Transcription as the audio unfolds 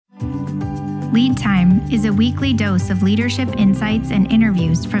Lead Time is a weekly dose of leadership insights and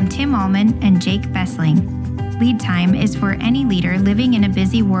interviews from Tim Allman and Jake Bessling. Lead Time is for any leader living in a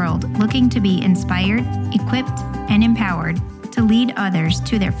busy world looking to be inspired, equipped, and empowered to lead others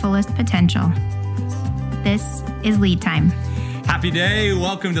to their fullest potential. This is Lead Time. Happy day.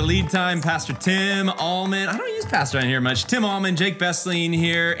 Welcome to Lead Time. Pastor Tim Allman. I don't use pastor on here much. Tim Allman, Jake Bessling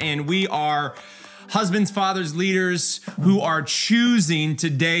here, and we are husbands, fathers, leaders who are choosing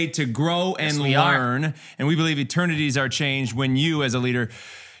today to grow and learn. And we believe eternities are changed when you, as a leader,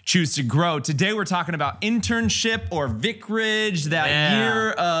 choose to grow. Today, we're talking about internship or vicarage, that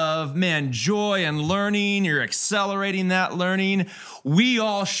year of, joy and learning. You're accelerating that learning. We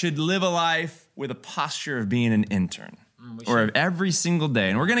all should live a life with a posture of being an intern. Or every single day.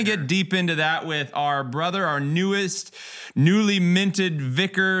 And we're going to get deep into that with our brother, our newly minted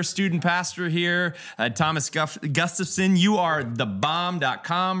vicar, student pastor here, Thomas Gustafson. You are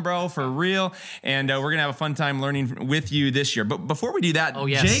thebomb.com, bro, for real. And we're going to have a fun time learning with you this year. But before we do that,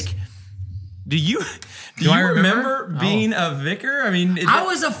 Jake, do you remember being a vicar? I mean, I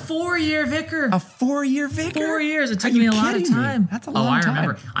was a 4-year vicar. A 4-year vicar? 4 years. It took me a lot of time. That's a long time. I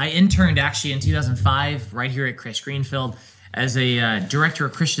remember. I interned actually in 2005 right here at Chris Greenfield as a director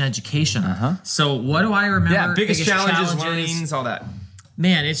of Christian education. So what do I remember? Yeah, biggest challenges, learnings, all that.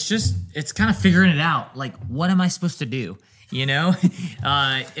 Man, it's kind of figuring it out. Like, what am I supposed to do? You know,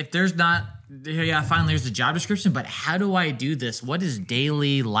 if there's not, fine, there's the job description, but how do I do this? What does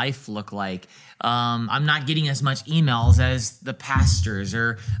daily life look like? I'm not getting as much emails as the pastors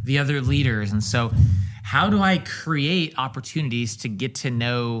or the other leaders. And so how do I create opportunities to get to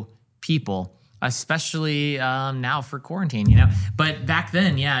know people, especially now for quarantine, you know? But back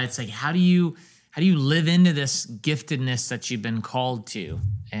then, it's like, how do you live into this giftedness that you've been called to?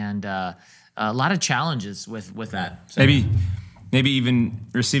 And a lot of challenges with that. So. Maybe even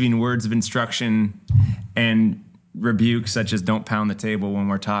receiving words of instruction and rebuke, such as don't pound the table when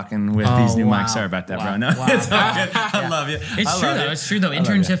we're talking with these new mics. Sorry about that, bro. No, it's all good. I love you. It's true, though.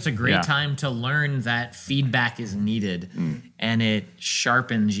 Internship's a great time to learn that feedback is needed, and it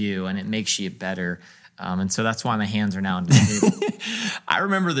sharpens you, and it makes you better. And so that's why my hands are now on the table. I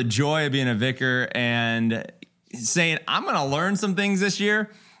remember the joy of being a vicar and saying, I'm going to learn some things this year.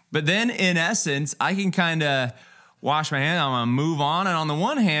 But then, in essence, I can kind of wash my hands, I'm going to move on. And on the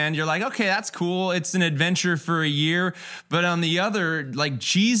one hand, you're like, okay, that's cool. It's an adventure for a year. But on the other, like,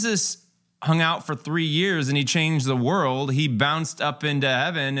 Jesus hung out for 3 years and he changed the world. He bounced up into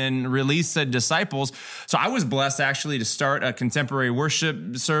heaven and released the disciples. So I was blessed actually to start a contemporary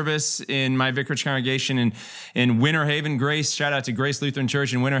worship service in my vicarage congregation in Winter Haven, Grace. Shout out to Grace Lutheran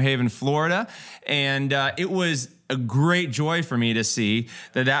Church in Winter Haven, Florida. And it was a great joy for me to see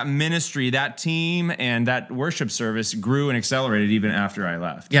that ministry, that team, and that worship service grew and accelerated even after I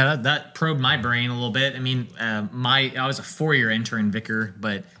left. Yeah, that probed my brain a little bit. I mean, I was a 4-year intern vicar,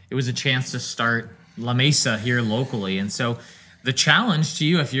 but it was a chance to start La Mesa here locally. And so the challenge to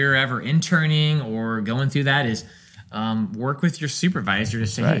you, if you're ever interning or going through that, is work with your supervisor to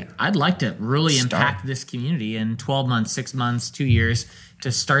say, hey, I'd like to really impact this community in 12 months, 6 months, 2 years,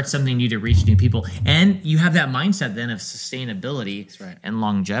 to start something new, to reach new people. And you have that mindset then of sustainability and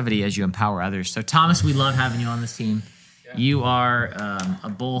longevity as you empower others. So Thomas, we love having you on this team. Yeah. You are a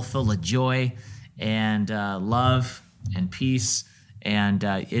bowl full of joy and love and peace. And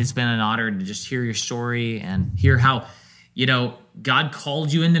it's been an honor to just hear your story and hear how, God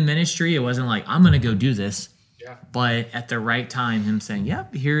called you into ministry. It wasn't like, I'm going to go do this. Yeah. But at the right time, him saying,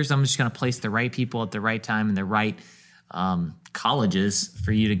 I'm just going to place the right people at the right time and the right colleges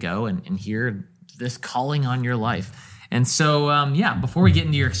for you to go and hear this calling on your life. And so, before we get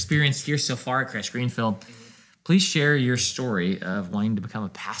into your experience here so far at Chris Greenfield, please share your story of wanting to become a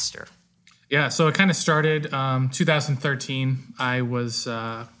pastor. Yeah, so it kind of started 2013. I was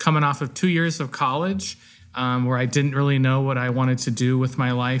coming off of 2 years of college where I didn't really know what I wanted to do with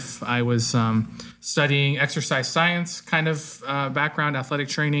my life. I was studying exercise science kind of background, athletic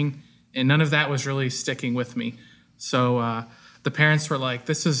training, and none of that was really sticking with me. So the parents were like,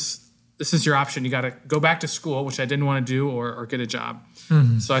 this is your option. You got to go back to school, which I didn't want to do, or get a job.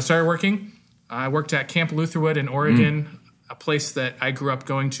 Mm-hmm. So I started working. I worked at Camp Lutherwood in Oregon, a place that I grew up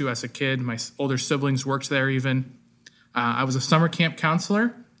going to as a kid. My older siblings worked there even. I was a summer camp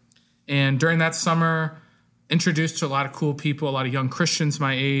counselor. And during that summer, introduced to a lot of cool people, a lot of young Christians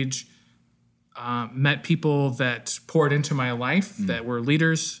my age, met people that poured into my life that were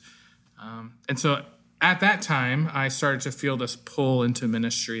leaders. And so at that time, I started to feel this pull into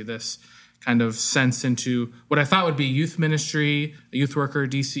ministry, this kind of sense into what I thought would be youth ministry, a youth worker,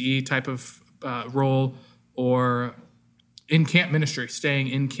 DCE type of role, or in camp ministry, staying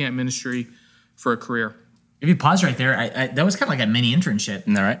in camp ministry. for a career. If you pause right there, that was kind of like a mini internship.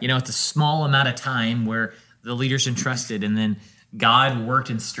 All right. It's a small amount of time where the leaders entrusted, and then God worked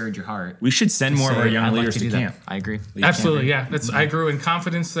and stirred your heart. We should send more of our young leaders to camp. I agree. Absolutely, yeah. I grew in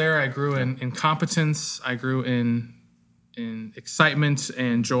confidence there. I grew in competence. I grew in excitement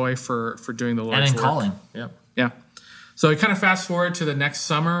and joy for doing the Lord's work. And in calling. Yep. Yeah. So I kind of fast forward to the next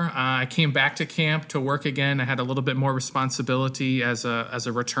summer. I came back to camp to work again. I had a little bit more responsibility as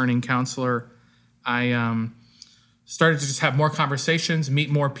a returning counselor. I started to just have more conversations, meet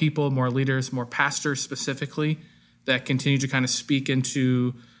more people, more leaders, more pastors specifically, that continued to kind of speak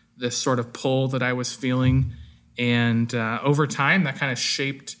into this sort of pull that I was feeling. And over time, that kind of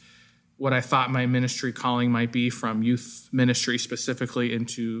shaped what I thought my ministry calling might be, from youth ministry specifically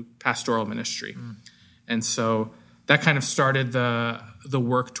into pastoral ministry. And so that kind of started the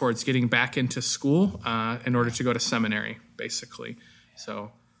work towards getting back into school in order to go to seminary, basically.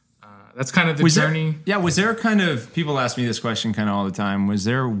 So that's kind of the journey. Was there kind of, people ask me this question kind of all the time, was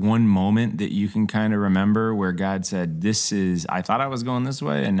there one moment that you can kind of remember where God said, I thought I was going this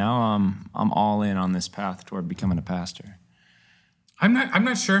way, and now I'm all in on this path toward becoming a pastor? I'm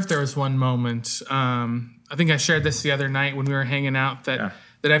not sure if there was one moment. I think I shared this the other night when we were hanging out that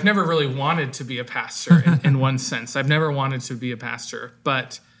I've never really wanted to be a pastor in one sense. I've never wanted to be a pastor,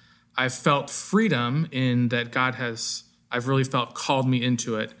 but I've felt freedom in that God I've really felt called me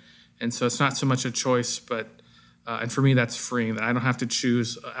into it. And so it's not so much a choice, but and for me that's freeing, that I don't have to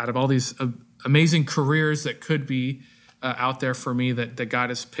choose out of all these amazing careers that could be out there for me, that God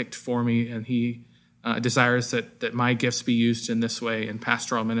has picked for me, and He desires that my gifts be used in this way in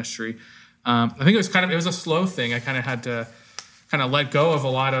pastoral ministry. I think it was a slow thing. I kind of had to kind of let go of a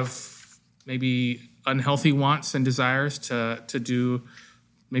lot of maybe unhealthy wants and desires to do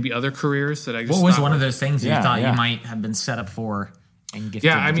maybe other careers that I just. What was one of those things you thought you might have been set up for?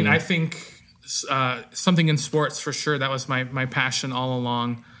 I think something in sports for sure. That was my passion all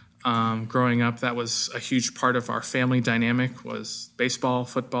along. Growing up, that was a huge part of our family dynamic, was baseball,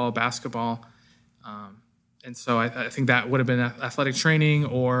 football, basketball. And so I think that would have been athletic training,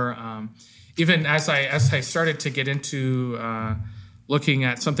 or even as I started to get into looking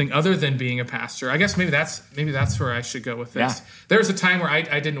at something other than being a pastor. I guess maybe that's where I should go with this. Yeah. There was a time where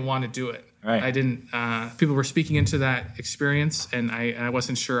I didn't want to do it. Right. I didn't. People were speaking into that experience, and I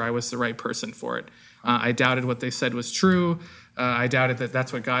wasn't sure I was the right person for it. I doubted what they said was true. I doubted that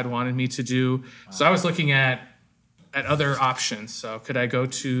that's what God wanted me to do. Wow. So I was looking at other options. So could I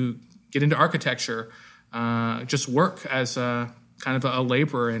get into architecture, just work as a kind of a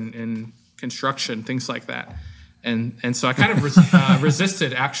laborer in construction, things like that. And so I kind of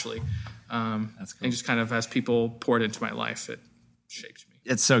resisted, actually. That's cool. And just kind of, as people poured into my life, it shaped me.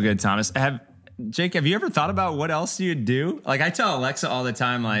 It's so good, Thomas. Jake, have you ever thought about what else you'd do? Like, I tell Alexa all the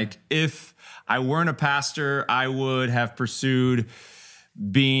time, like, if I weren't a pastor, I would have pursued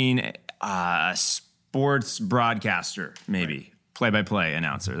being a sports broadcaster, maybe. Play-by-play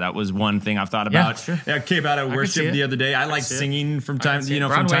announcer. That was one thing I've thought about. Sure. I came out of worship the other day. I like singing from time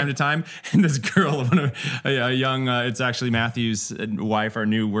to time. And this girl, a young, it's actually Matthew's wife, our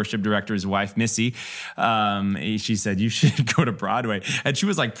new worship director's wife, Missy. She said, you should go to Broadway. And she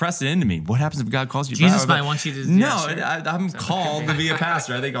was like pressing into me. What happens if God calls you to Jesus Broadway? might want you to. No, I'm called to be a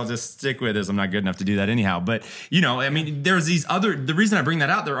pastor. I think I'll just stick with this. I'm not good enough to do that anyhow. But, there's the reason I bring that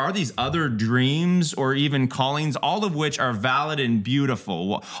out, there are these other dreams or even callings, all of which are valid and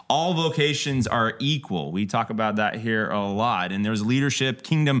beautiful. All vocations are equal. We talk about that here a lot. And there's leadership,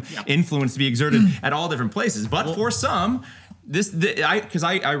 kingdom influence to be exerted at all different places. But for some, because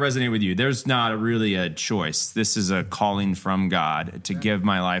I resonate with you, there's not really a choice. This is a calling from God to give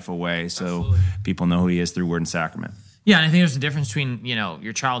my life away so people know who He is through word and sacrament. Yeah, and I think there's a difference between,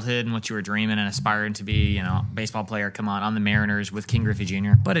 your childhood and what you were dreaming and aspiring to be, baseball player, come on the Mariners with King Griffey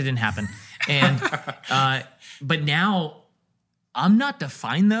Jr., but it didn't happen. And but now I'm not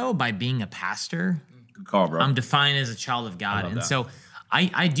defined, though, by being a pastor. Good call, bro. I'm defined as a child of God. And so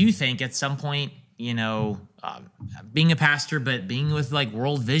I do think at some point, being a pastor, but being with like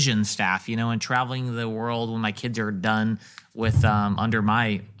World Vision staff, and traveling the world when my kids are done with under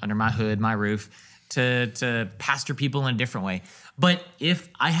my hood, my roof, to pastor people in a different way. But if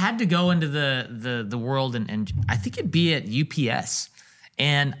I had to go into the world, and I think it'd be at UPS.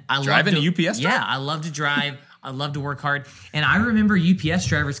 And I drive in a UPS truck? Yeah, I love to drive. I love to work hard. And I remember UPS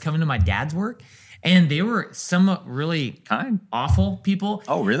drivers coming to my dad's work, and they were some really kind, awful people.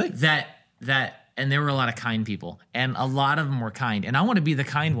 Oh, really? And there were a lot of kind people, and a lot of them were kind. And I want to be the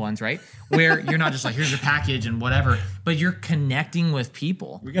kind ones, right? Where you're not just like, here's your package and whatever, but you're connecting with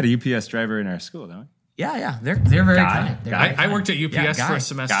people. We got a UPS driver in our school, don't we? Yeah, they're very Guy. kind. They're very I kind. worked at UPS Yeah, for Guy. a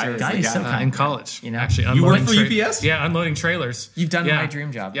semester Guy is so kind. in college. You know? Actually, You work unloading for UPS? Yeah, unloading trailers. You've done my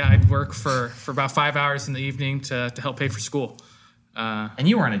dream job. Yeah, I'd work for about 5 hours in the evening to help pay for school. And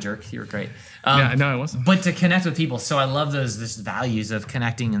you weren't a jerk. You were great. Yeah, no, I wasn't. But to connect with people, so I love this values of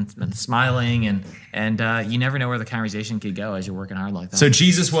connecting and smiling, and you never know where the conversation could go as you're working hard like that. So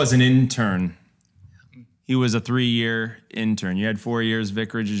Jesus was an intern. He was a 3-year intern. You had 4 years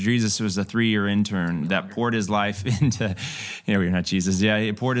vicarage. Jesus was a 3-year intern that poured his life into, you're not Jesus. Yeah,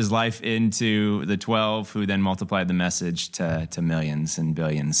 he poured his life into the 12 who then multiplied the message to millions and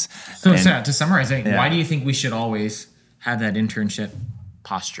billions. So And- to summarize, Yeah. why do you think we should always have that internship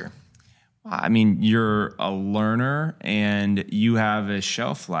posture? I mean, you're a learner and you have a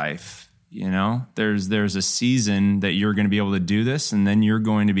shelf life. There's a season that you're going to be able to do this, and then you're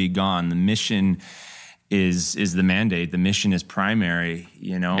going to be gone. The mission is the mandate. The mission is primary,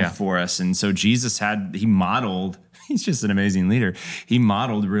 for us. And so Jesus he modeled. He's just an amazing leader. He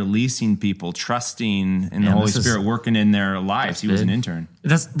modeled releasing people, trusting in the Holy Spirit, working in their lives. He was an intern.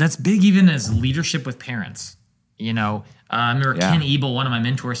 That's big, even as leadership with parents. I remember Ken Ebel, one of my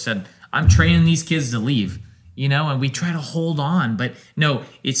mentors, said, "I'm training these kids to leave." And we try to hold on, but no,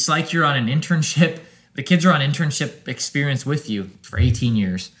 it's like you're on an internship. The kids are on internship experience with you for 18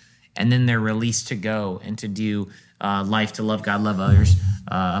 years, and then they're released to go and to do life, to love God, love others,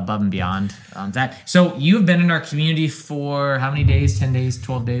 above and beyond that. So you've been in our community for how many days? 10 days,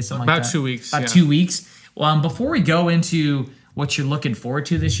 12 days, something like that? About 2 weeks. About 2 weeks. Well, before we go into what you're looking forward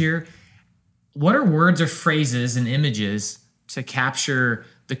to this year, what are words or phrases and images to capture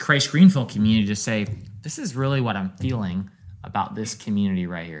the Christ Greenfield community to say, this is really what I'm feeling about this community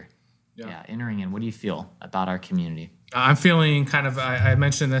right here? Yeah, entering in. What do you feel about our community? I'm feeling kind of, I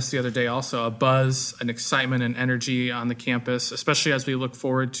mentioned this the other day also, a buzz, an excitement and energy on the campus, especially as we look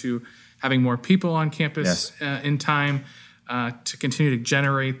forward to having more people on campus in time to continue to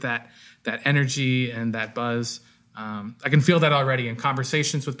generate that energy and that buzz. I can feel that already in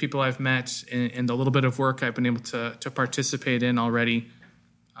conversations with people I've met, in the little bit of work I've been able to participate in already.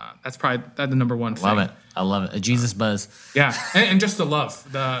 That's probably the number one thing. Love it. I love it. A Jesus buzz. Yeah, and just the love.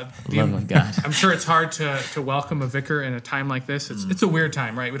 The love of God. I'm sure it's hard to welcome a vicar in a time like this. It's a weird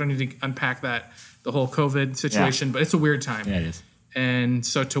time, right? We don't need to unpack the whole COVID situation, but it's a weird time. Yeah, it is. And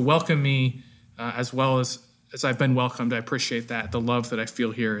so to welcome me as well as I've been welcomed, I appreciate that. The love that I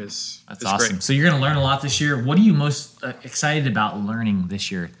feel here is awesome. great. So you're going to learn a lot this year. What are you most excited about learning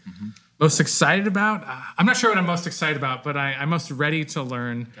this year? Mm-hmm. Most excited about? I'm not sure what I'm most excited about, but I'm most ready to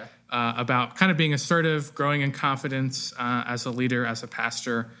learn about kind of being assertive, growing in confidence as a leader, as a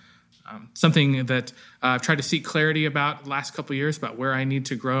pastor. Something that I've tried to seek clarity about the last couple of years, about where I need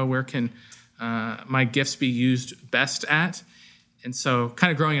to grow, where can my gifts be used best at. And so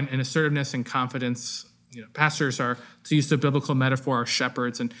kind of growing in assertiveness and confidence. Pastors are, to use the biblical metaphor, are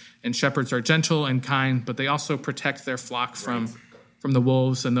shepherds, and shepherds are gentle and kind, but they also protect their flock from the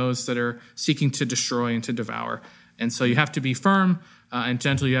wolves and those that are seeking to destroy and to devour. And so you have to be firm and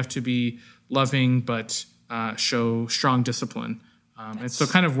gentle. You have to be loving, but show strong discipline. And so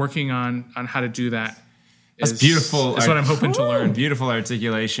kind of working on how to do that That's beautiful. That's what I'm hoping to learn. Beautiful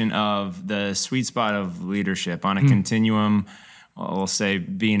articulation of the sweet spot of leadership on a continuum. We'll say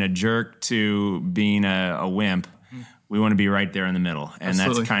being a jerk to being a wimp. We want to be right there in the middle. And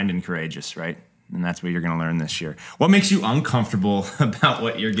Absolutely. That's kind and courageous, right? And that's what you're going to learn this year. What makes you uncomfortable about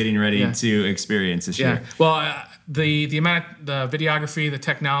what you're getting ready to experience this year? Well, the amount, the videography, the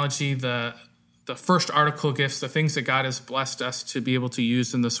technology, the first article gifts, the things that God has blessed us to be able to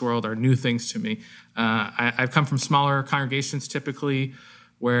use in this world are new things to me. I've come from smaller congregations typically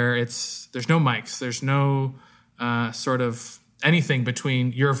where there's no mics, there's no sort of anything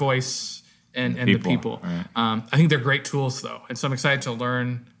between your voice and the people. Right. I think they're great tools though, and so I'm excited to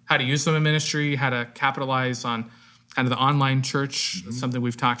learn how to use them in ministry, how to capitalize on kind of the online church, something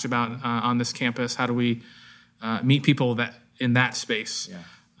we've talked about on this campus. How do we meet people that in that space?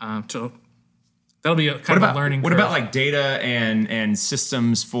 That'll be a kind of a learning curve. What about like data and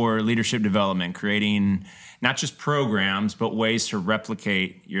systems for leadership development, creating not just programs, but ways to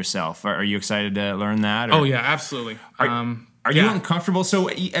replicate yourself? Are you excited to learn that? Oh, yeah, absolutely. Are you uncomfortable? So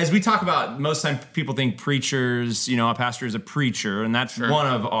as we talk about, most time people think preachers, a pastor is a preacher, and that's one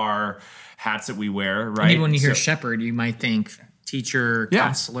of our hats that we wear, right? And even when you hear shepherd, you might think teacher,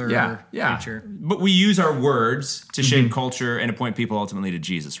 counselor, preacher. But we use our words to shape culture and to point people ultimately to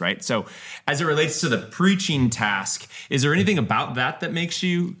Jesus, right? So as it relates to the preaching task, is there anything about that makes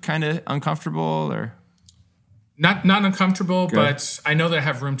you kind of uncomfortable or? Not uncomfortable, but I know that I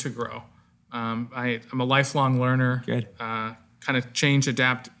have room to grow. I'm a lifelong learner. Good. Kind of change,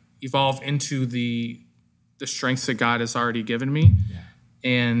 adapt, evolve into the the strengths that God has already given me.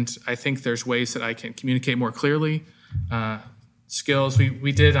 And I think there's ways that I can communicate more clearly. Skills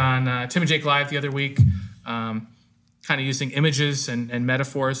we did on Tim and Jake Live the other week, kind of using images and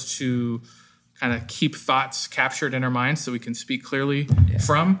metaphors to kind of keep thoughts captured in our minds so we can speak clearly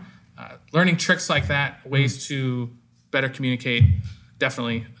from. Learning tricks like that, ways to better communicate,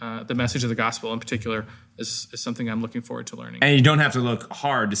 definitely the message of the gospel in particular is something I'm looking forward to learning. And you don't have to look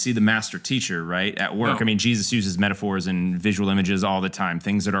hard to see the master teacher, right, at work. No. I mean, Jesus uses metaphors and visual images all the time,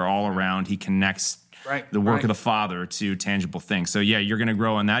 things that are all around. He connects the work of the Father to tangible things. So, yeah, you're going to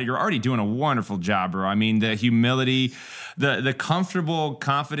grow in that. You're already doing a wonderful job, bro. I mean, the humility, the comfortable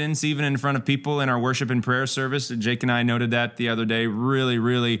confidence even in front of people in our worship and prayer service. Jake and I noted that the other day. Really,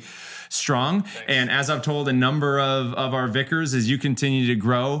 really strong. Thanks. And as I've told a number of our vicars, as you continue to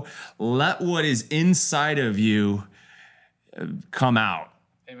grow, let what is inside of you come out.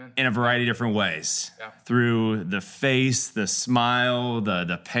 Amen. In a variety of different ways. Through the face, the smile,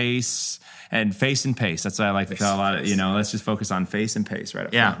 the pace, and face and pace. That's what I like to tell a lot of, let's just focus on face and pace right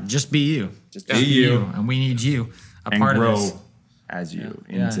up front. Just be you. Just be you. And we need you and part grow of this. As you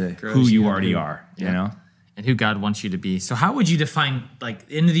into who you already are, you know? And who God wants you to be. So how would you define, like,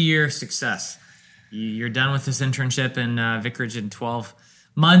 end of the year success? You're done with this internship in vicarage in 12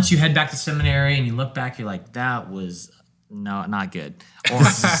 months. You head back to seminary and you look back, you're like, that was not good. Or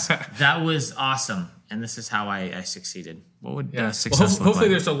that was awesome. And this is how I succeeded. What would success look hopefully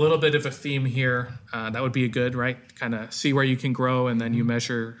like? There's a little bit of a theme here. That would be a good, right? Kind of see where you can grow, and then you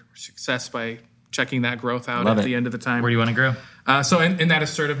measure success by checking that growth out at the end of the time. Where do you want to grow? So in that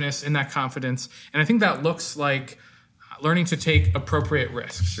assertiveness, in that confidence. And I think that looks like learning to take appropriate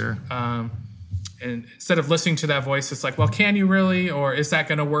risks. Sure. And instead of listening to that voice, it's like, well, can you really? Or is that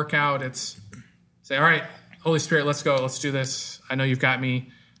going to work out? It's say, all right, Holy Spirit, let's go. Let's do this. I know you've got me.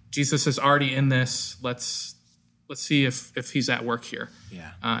 Jesus is already in this. Let's see if he's at work here.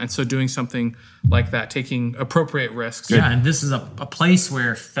 And so doing something like that, taking appropriate risks. Yeah, and this is a place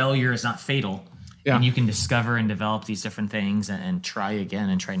where failure is not fatal. Yeah. And you can discover and develop these different things and try again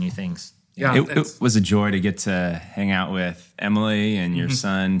and try new things. Yeah, it was a joy to get to hang out with Emily and your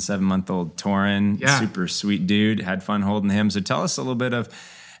son, 7-month-old Torin. Yeah. Super sweet dude. Had fun holding him. So tell us a little bit of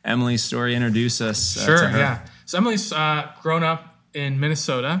Emily's story. Introduce us to her. Yeah. So Emily's grown up in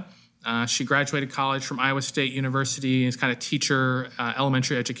Minnesota. She graduated college from Iowa State University. Is kind of teacher,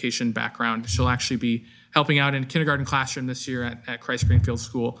 elementary education background. She'll actually be helping out in kindergarten classroom this year at Christ Greenfield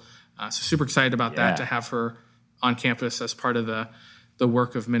School. So super excited about that, to have her on campus as part of the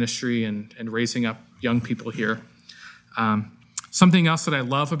work of ministry and raising up young people here. Something else that I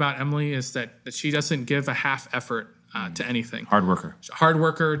love about Emily is that she doesn't give a half effort to anything. Hard worker. Hard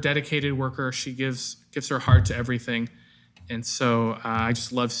worker, dedicated worker. She gives her heart to everything. And so I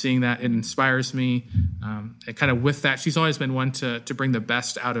just love seeing that. It inspires me. And kind of with that, she's always been one to bring the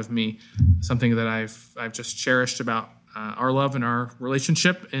best out of me, something that I've just cherished about our love and our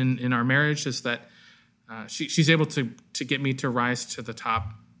relationship in our marriage is that she's able to get me to rise to the top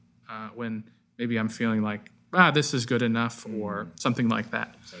when maybe I'm feeling like, this is good enough or something like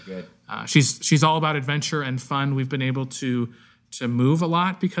that. So good. She's all about adventure and fun. We've been able to move a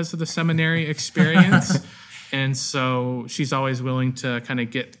lot because of the seminary experience. And so she's always willing to kind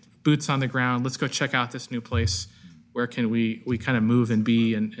of get boots on the ground. Let's go check out this new place. Where can we kind of move and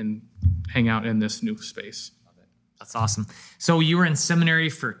be and hang out in this new space? That's awesome. So you were in seminary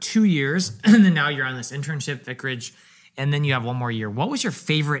for 2 years, and then now you're on this internship, vicarage, and then you have one more year. What was your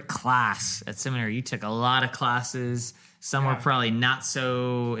favorite class at seminary? You took a lot of classes. Some were probably not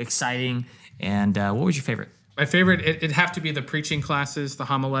so exciting. And what was your favorite? My favorite, it'd have to be the preaching classes, the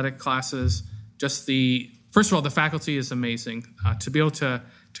homiletic classes. First of all, the faculty is amazing. To be able to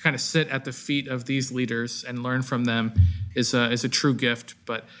kind of sit at the feet of these leaders and learn from them is a true gift.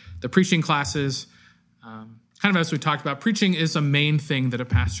 But the preaching classes, kind of as we talked about, preaching is a main thing that a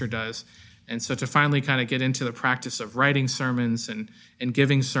pastor does. And so to finally kind of get into the practice of writing sermons and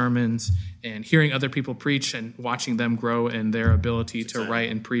giving sermons and hearing other people preach and watching them grow in their ability to write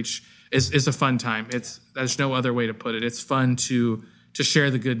and preach is a fun time. There's no other way to put it. It's fun to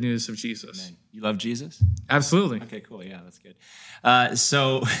share the good news of Jesus. Amen. You love Jesus? Absolutely. Okay, cool. Yeah, that's good.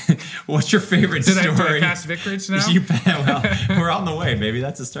 So what's your favorite story? Did I pass vicarage now? Well, we're on the way, baby.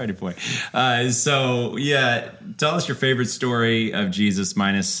 That's a starting point. So, tell us your favorite story of Jesus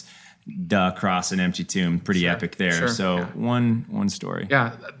minus the cross and empty tomb. Pretty epic there. Sure, so one story.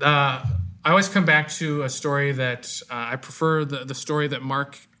 Yeah. I always come back to a story that I prefer the story that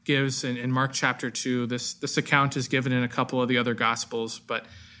Mark gives in Mark chapter 2. This account is given in a couple of the other Gospels, but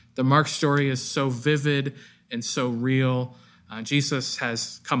the Mark story is so vivid and so real. Jesus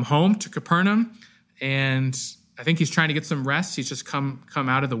has come home to Capernaum, and I think he's trying to get some rest. He's just come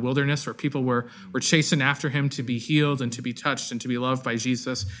out of the wilderness where people were chasing after him to be healed and to be touched and to be loved by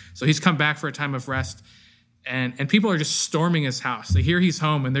Jesus. So he's come back for a time of rest, and people are just storming his house. They hear he's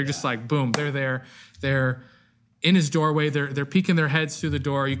home, and they're just like, boom, they're there. They're in his doorway. They're peeking their heads through the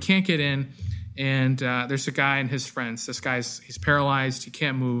door. You can't get in. And there's a guy and his friends. This he's paralyzed. He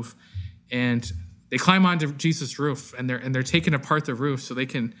can't move. And they climb onto Jesus' roof, and they're taking apart the roof so they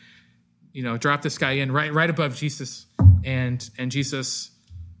can, drop this guy in right above Jesus. And Jesus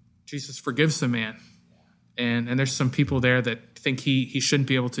forgives the man. And there's some people there that think he shouldn't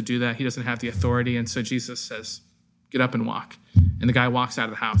be able to do that. He doesn't have the authority. And so Jesus says, get up and walk. And the guy walks out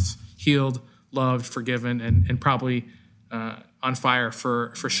of the house, healed, loved, forgiven, and probably on fire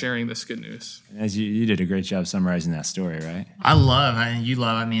for sharing this good news. As you did a great job summarizing that story, right?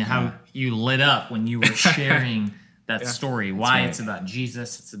 How you lit up when you were sharing that story. Why? Right. It's about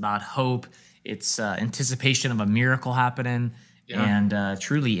Jesus. It's about hope. It's anticipation of a miracle happening and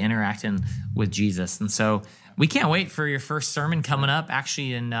truly interacting with Jesus. And so we can't wait for your first sermon coming up,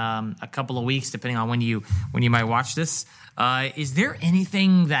 actually in a couple of weeks, depending on when you might watch this. Is there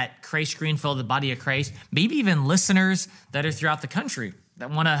anything that Christ Greenfield, the body of Christ, maybe even listeners that are throughout the country that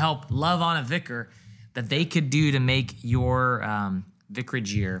want to help love on a vicar, that they could do to make your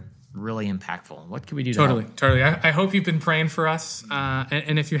vicarage year really impactful? What can we do to help? Totally. I hope you've been praying for us.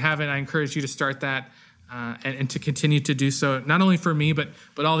 And if you haven't, I encourage you to start that and to continue to do so, not only for me, but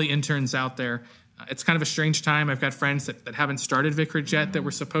all the interns out there. It's kind of a strange time. I've got friends that haven't started vicarage yet that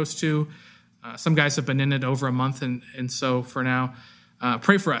were supposed to. Some guys have been in it over a month, and so for now,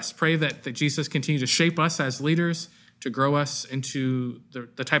 pray for us. Pray that Jesus continue to shape us as leaders, to grow us into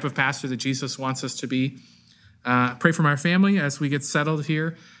the type of pastor that Jesus wants us to be. Pray for my family as we get settled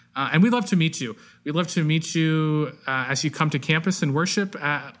here. And we'd love to meet you. We'd love to meet you as you come to campus and worship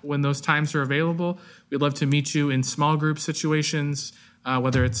when those times are available. We'd love to meet you in small group situations,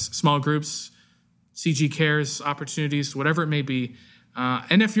 whether it's small groups, CG Cares opportunities, whatever it may be.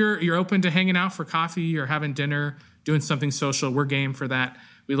 And if you're open to hanging out for coffee or having dinner, doing something social, we're game for that.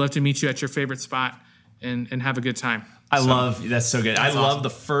 We'd love to meet you at your favorite spot and have a good time. That's so good. I awesome. love the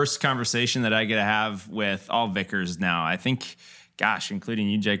first conversation that I get to have with all vicars now. I think, including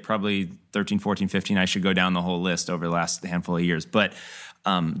you, Jake, probably 13, 14, 15, I should go down the whole list over the last handful of years. But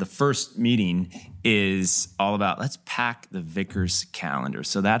the first meeting is all about, let's pack the vicar's calendar.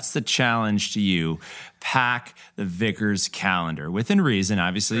 So that's the challenge to you. Pack the vicar's calendar. Within reason,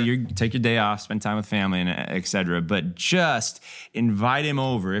 obviously, you take your day off, spend time with family, and et cetera. But just invite him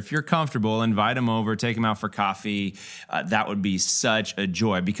over. If you're comfortable, invite him over, take him out for coffee. That would be such a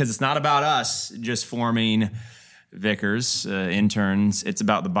joy, because it's not about us just forming vicars, interns. It's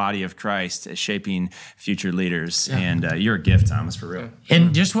about the body of Christ shaping future leaders. Yeah. And you're a gift, Thomas, for real.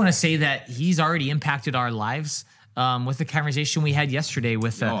 And just want to say that he's already impacted our lives with the conversation we had yesterday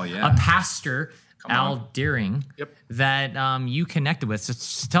with a pastor, Al Deering, that you connected with.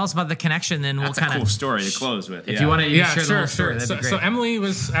 So tell us about the connection, then That's we'll kind of... That's a cool story to close with. If you want to share the whole story, that'd be great. So Emily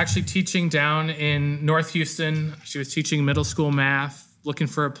was actually teaching down in North Houston. She was teaching middle school math, looking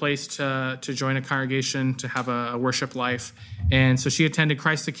for a place to join a congregation, to have a worship life. And so she attended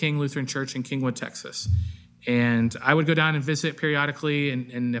Christ the King Lutheran Church in Kingwood, Texas. And I would go down and visit periodically,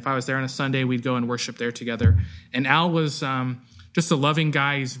 and if I was there on a Sunday, we'd go and worship there together. And Al was just a loving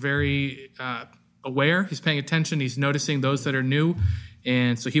guy. He's very aware. He's paying attention. He's noticing those that are new.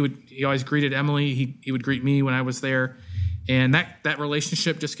 And so he always greeted Emily. He would greet me when I was there. And that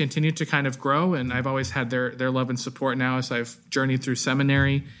relationship just continued to kind of grow, and I've always had their love and support now as I've journeyed through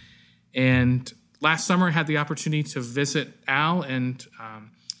seminary. And last summer, I had the opportunity to visit Al and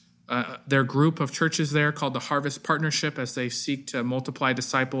their group of churches there called the Harvest Partnership, as they seek to multiply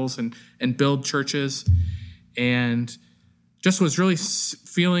disciples and build churches. And just was really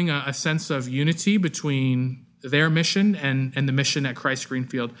feeling a sense of unity between their mission and the mission at Christ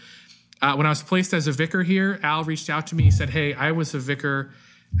Greenfield. When I was placed as a vicar here, Al reached out to me. He said, "Hey, I was a vicar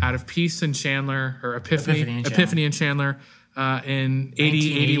out of Peace and Chandler, or Epiphany and Chandler in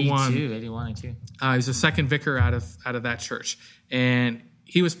 81. He was the second vicar out of that church. And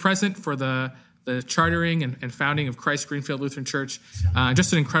he was present for the chartering and founding of Christ Greenfield Lutheran Church.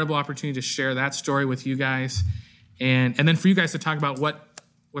 Just an incredible opportunity to share that story with you guys. And then for you guys to talk about what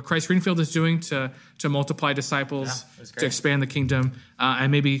Christ Greenfield is doing to multiply disciples, to expand the kingdom,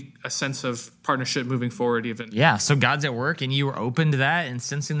 and maybe a sense of partnership moving forward even. Yeah, so God's at work, and you were open to that and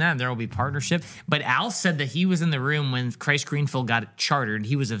sensing that, and there will be partnership. But Al said that he was in the room when Christ Greenfield got chartered.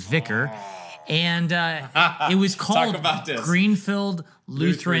 He was a vicar, and it was called Greenfield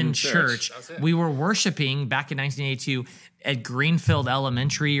Lutheran Church. We were worshiping back in 1982 at Greenfield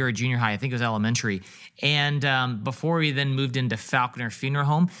Elementary or junior high. I think it was elementary. And before we then moved into Falconer Funeral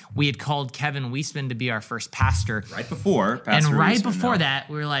Home, we had called Kevin Weisman to be our first pastor. Right before Pastor And right Weisman, before no. that,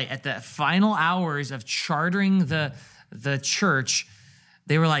 we were like at the final hours of chartering the church,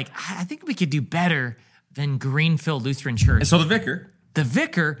 they were like, I think we could do better than Greenfield Lutheran Church. And so the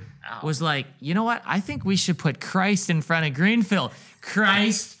vicar Was like, you know what? I think we should put Christ in front of Greenfield.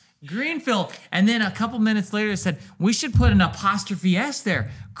 Christ, Greenfield. And then a couple minutes later, it said, we should put an apostrophe S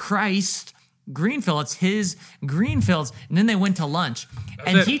there. Christ, Greenfield. It's his Greenfields. And then they went to lunch.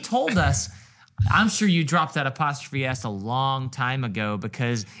 And he told us, I'm sure you dropped that apostrophe S a long time ago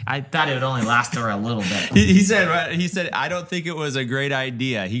because I thought it would only last for a little bit. He said, I don't think it was a great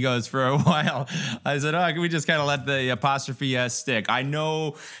idea. He goes, for a while, I said, can we just kind of let the apostrophe S stick? I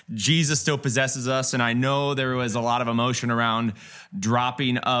know Jesus still possesses us, and I know there was a lot of emotion around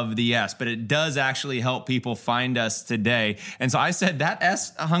dropping of the S, but it does actually help people find us today. And so I said that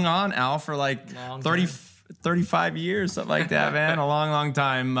S hung on, Al, for like 35 years, something like that, man. A long, long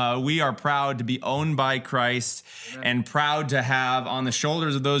time. We are proud to be owned by Christ and proud to have on the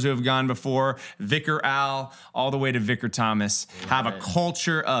shoulders of those who have gone before, Vicar Al, all the way to Vicar Thomas, have a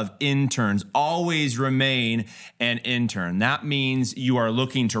culture of interns. Always remain an intern. That means you are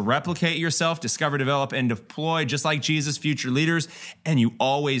looking to replicate yourself, discover, develop, and deploy, just like Jesus' future leaders, and you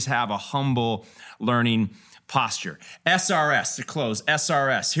always have a humble learning posture. SRS, to close,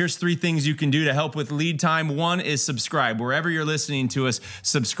 SRS. Here's 3 things you can do to help with lead time. 1 is subscribe. Wherever you're listening to us,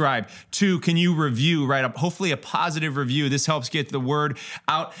 subscribe. 2, can you review, write up, hopefully a positive review. This helps get the word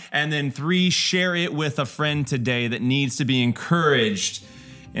out. And then 3, share it with a friend today that needs to be encouraged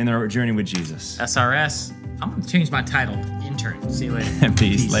in their journey with Jesus. SRS. I'm going to change my title. Intern. See you later.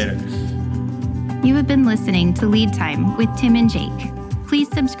 Peace. Later. You have been listening to Lead Time with Tim and Jake. Please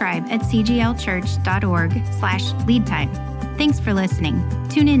subscribe at cglchurch.org/leadtime. Thanks for listening.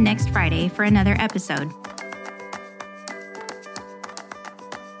 Tune in next Friday for another episode.